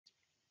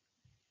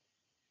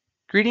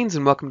Greetings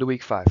and welcome to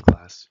Week 5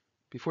 class.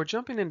 Before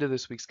jumping into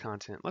this week's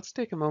content, let's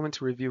take a moment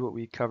to review what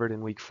we covered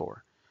in Week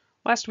 4.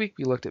 Last week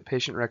we looked at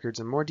patient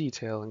records in more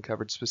detail and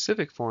covered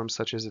specific forms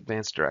such as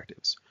advanced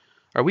directives.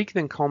 Our week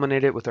then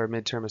culminated with our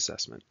midterm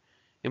assessment.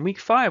 In Week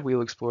 5 we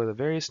will explore the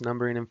various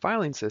numbering and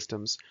filing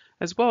systems,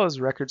 as well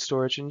as record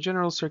storage and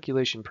general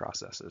circulation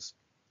processes.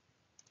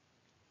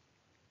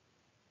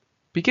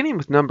 Beginning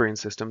with numbering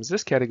systems,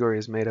 this category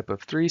is made up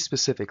of three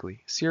specifically: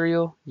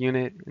 serial,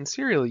 unit, and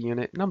serial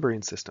unit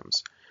numbering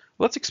systems.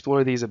 Let's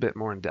explore these a bit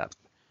more in depth.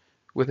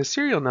 With a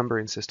serial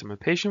numbering system, a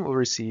patient will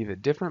receive a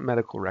different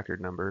medical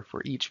record number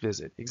for each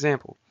visit.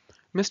 Example: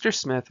 Mr.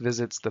 Smith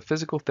visits the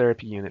physical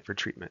therapy unit for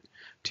treatment.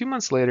 2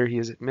 months later, he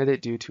is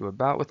admitted due to a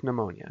bout with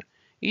pneumonia.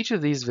 Each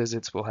of these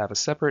visits will have a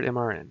separate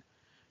MRN.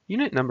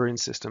 Unit numbering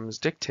systems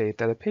dictate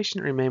that a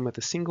patient remain with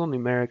a single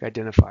numeric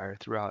identifier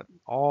throughout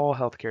all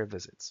healthcare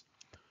visits.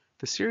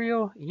 The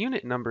serial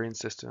unit numbering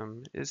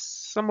system is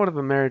somewhat of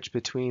a marriage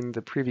between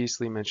the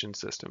previously mentioned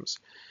systems.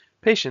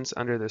 Patients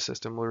under this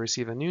system will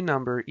receive a new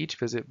number each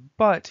visit,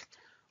 but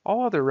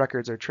all other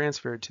records are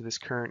transferred to this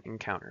current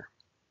encounter.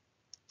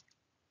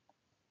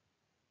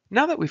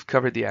 Now that we've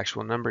covered the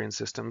actual numbering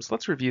systems,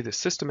 let's review the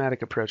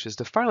systematic approaches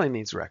to filing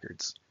these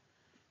records.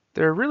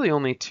 There are really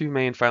only two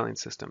main filing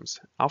systems,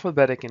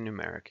 alphabetic and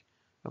numeric.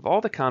 Of all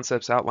the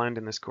concepts outlined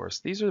in this course,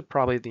 these are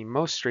probably the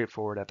most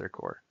straightforward at their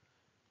core.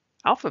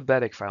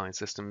 Alphabetic filing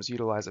systems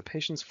utilize a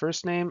patient's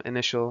first name,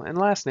 initial, and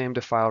last name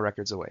to file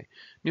records away.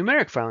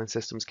 Numeric filing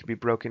systems can be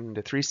broken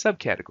into three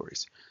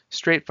subcategories: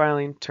 straight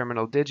filing,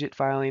 terminal digit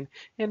filing,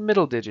 and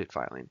middle digit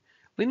filing.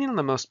 Leaning on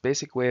the most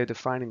basic way of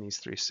defining these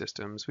three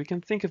systems, we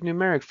can think of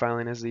numeric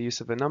filing as the use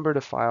of a number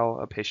to file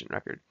a patient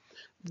record.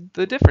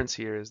 The difference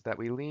here is that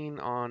we lean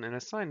on an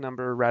assigned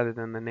number rather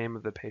than the name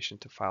of the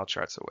patient to file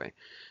charts away.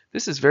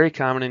 This is very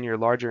common in your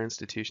larger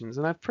institutions,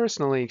 and I've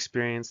personally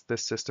experienced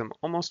this system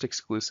almost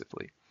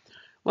exclusively.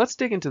 Let's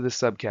dig into the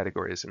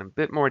subcategories in a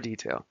bit more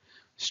detail.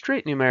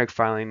 Straight numeric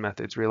filing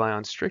methods rely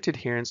on strict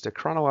adherence to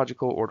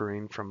chronological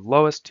ordering from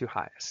lowest to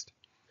highest.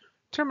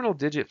 Terminal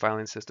digit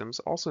filing systems,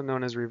 also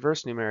known as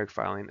reverse numeric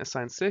filing,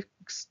 assign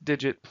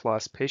 6-digit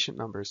plus patient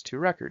numbers to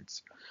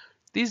records.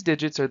 These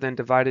digits are then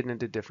divided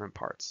into different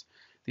parts.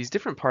 These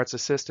different parts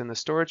assist in the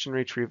storage and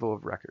retrieval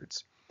of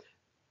records.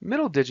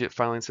 Middle digit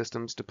filing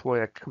systems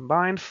deploy a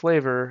combined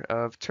flavor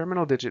of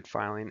terminal digit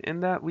filing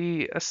in that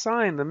we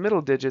assign the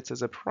middle digits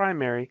as a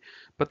primary,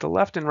 but the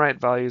left and right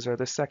values are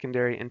the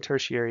secondary and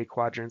tertiary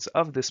quadrants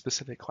of this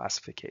specific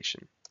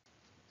classification.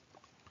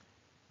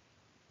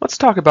 Let's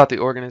talk about the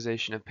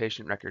organization of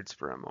patient records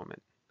for a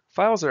moment.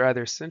 Files are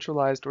either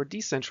centralized or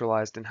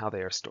decentralized in how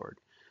they are stored.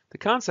 The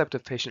concept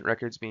of patient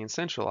records being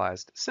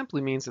centralized simply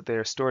means that they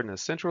are stored in a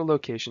central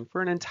location for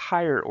an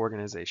entire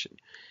organization.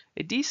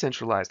 A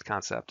decentralized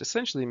concept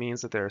essentially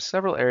means that there are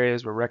several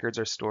areas where records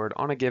are stored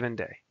on a given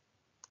day.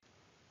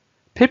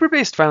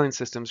 Paper-based filing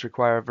systems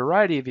require a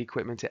variety of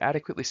equipment to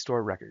adequately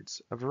store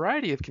records. A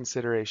variety of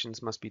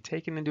considerations must be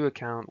taken into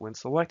account when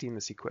selecting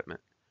this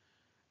equipment.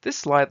 This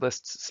slide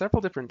lists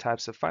several different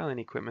types of filing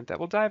equipment that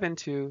we'll dive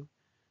into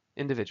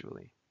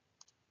individually.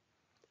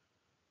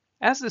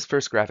 As this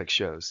first graphic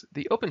shows,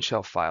 the open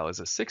shelf file is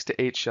a 6 to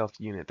 8 shelf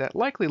unit that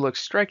likely looks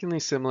strikingly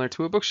similar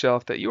to a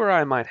bookshelf that you or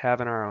I might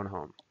have in our own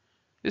home.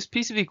 This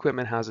piece of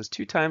equipment houses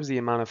 2 times the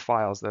amount of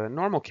files that a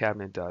normal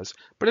cabinet does,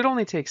 but it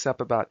only takes up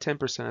about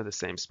 10% of the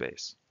same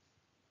space.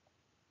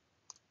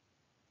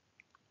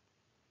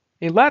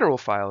 A lateral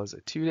file is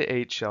a 2 to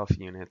 8 shelf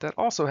unit that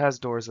also has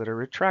doors that are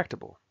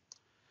retractable.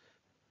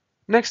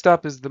 Next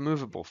up is the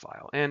movable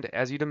file, and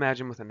as you'd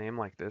imagine with a name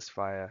like this,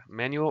 via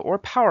manual or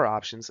power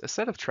options, a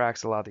set of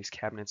tracks allow these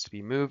cabinets to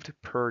be moved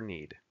per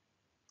need.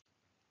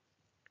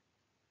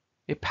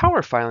 A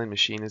power filing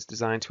machine is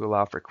designed to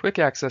allow for quick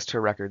access to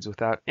records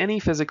without any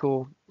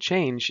physical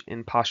change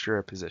in posture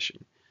or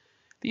position.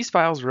 These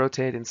files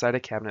rotate inside a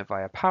cabinet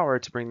via power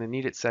to bring the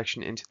needed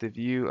section into the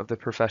view of the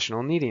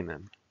professional needing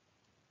them.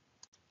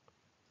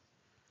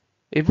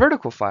 A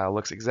vertical file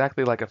looks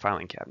exactly like a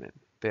filing cabinet.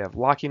 They have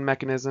locking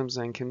mechanisms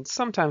and can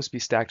sometimes be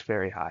stacked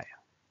very high.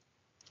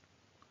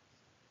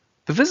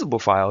 The visible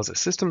file is a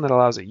system that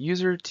allows a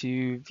user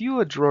to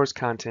view a drawer's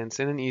contents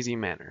in an easy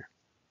manner.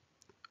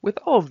 With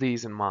all of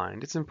these in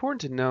mind, it's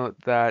important to note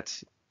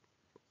that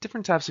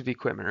different types of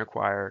equipment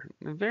require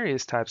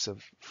various types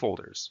of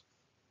folders.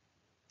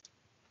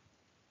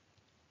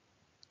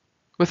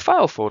 With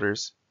file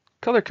folders,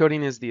 color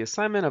coding is the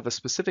assignment of a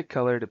specific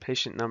color to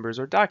patient numbers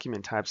or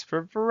document types for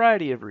a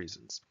variety of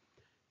reasons.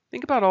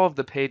 Think about all of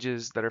the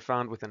pages that are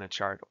found within a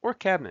chart or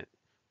cabinet.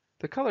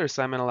 The color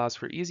assignment allows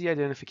for easy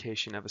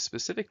identification of a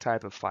specific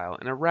type of file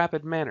in a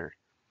rapid manner.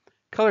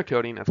 Color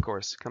coding, of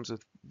course, comes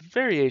with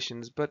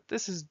variations, but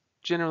this is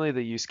generally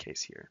the use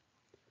case here.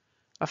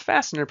 A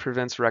fastener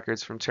prevents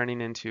records from turning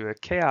into a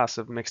chaos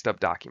of mixed up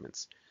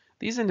documents.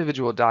 These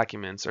individual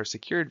documents are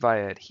secured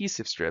via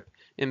adhesive strip,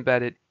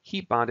 embedded,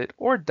 heat bonded,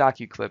 or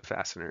docu-clip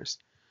fasteners.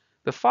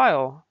 The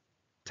file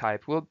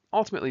type will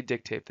ultimately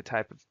dictate the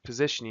type of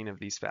positioning of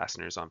these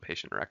fasteners on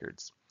patient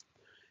records.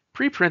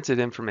 Pre-printed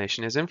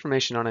information is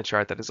information on a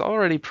chart that is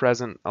already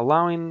present,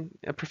 allowing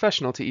a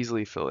professional to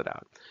easily fill it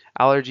out.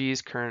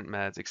 Allergies, current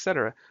meds,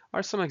 etc.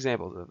 are some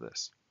examples of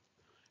this.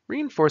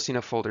 Reinforcing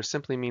a folder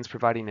simply means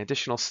providing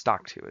additional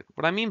stock to it.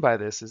 What I mean by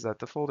this is that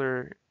the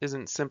folder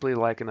isn't simply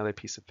like another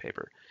piece of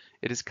paper.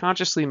 It is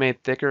consciously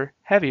made thicker,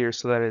 heavier,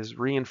 so that it is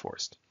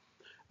reinforced.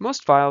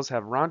 Most files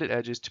have rounded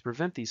edges to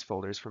prevent these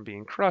folders from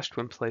being crushed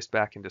when placed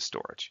back into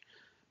storage.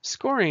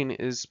 Scoring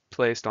is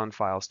placed on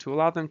files to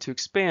allow them to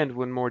expand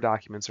when more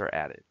documents are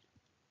added.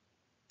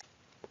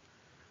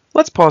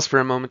 Let's pause for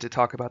a moment to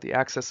talk about the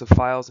access of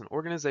files and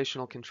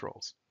organizational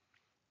controls.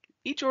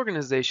 Each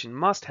organization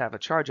must have a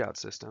charge-out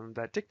system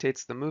that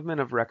dictates the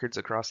movement of records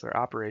across their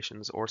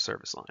operations or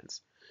service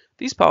lines.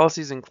 These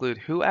policies include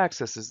who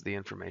accesses the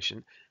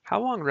information,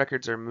 how long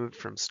records are moved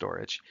from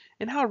storage,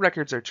 and how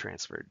records are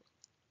transferred.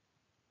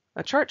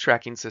 A chart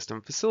tracking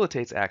system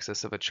facilitates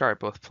access of a chart,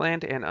 both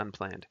planned and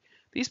unplanned.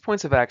 These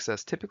points of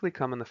access typically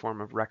come in the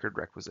form of record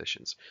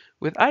requisitions.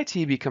 With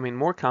IT becoming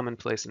more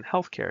commonplace in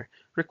healthcare,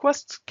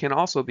 requests can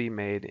also be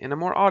made in a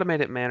more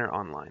automated manner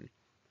online.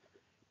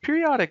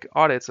 Periodic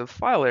audits of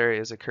file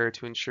areas occur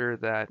to ensure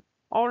that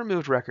all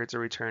removed records are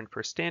returned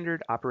per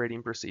standard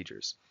operating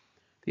procedures.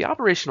 The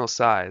operational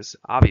size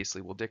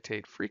obviously will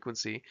dictate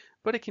frequency,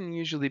 but it can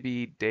usually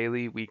be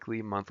daily,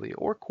 weekly, monthly,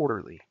 or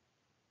quarterly.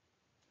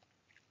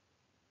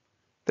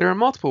 There are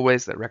multiple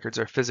ways that records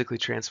are physically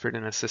transferred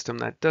in a system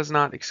that does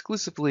not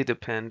exclusively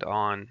depend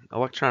on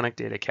electronic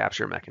data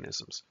capture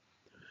mechanisms.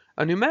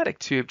 A pneumatic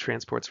tube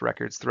transports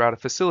records throughout a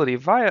facility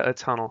via a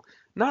tunnel,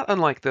 not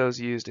unlike those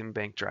used in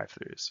bank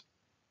drive-thrus.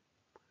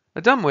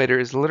 A dumbwaiter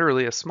is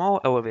literally a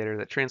small elevator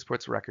that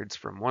transports records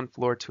from one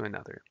floor to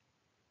another.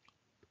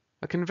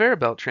 A conveyor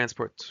belt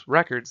transports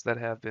records that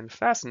have been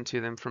fastened to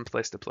them from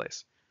place to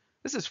place.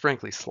 This is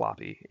frankly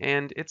sloppy,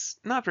 and it's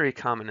not very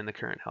common in the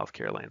current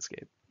healthcare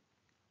landscape.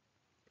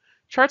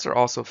 Charts are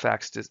also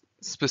faxed to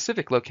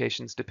specific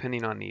locations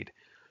depending on need.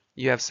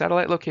 You have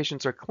satellite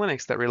locations or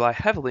clinics that rely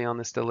heavily on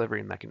this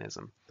delivery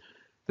mechanism.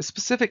 The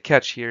specific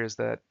catch here is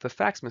that the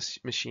fax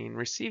machine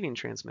receiving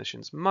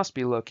transmissions must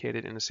be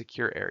located in a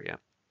secure area.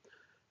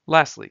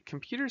 Lastly,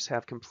 computers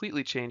have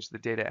completely changed the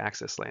data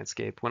access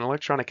landscape when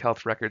electronic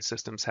health record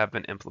systems have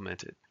been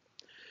implemented.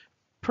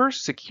 Per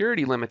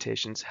security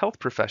limitations, health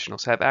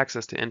professionals have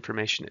access to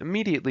information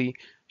immediately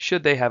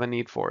should they have a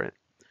need for it.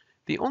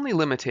 The only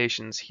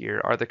limitations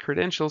here are the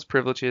credentials,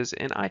 privileges,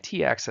 and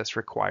IT access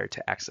required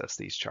to access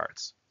these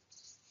charts.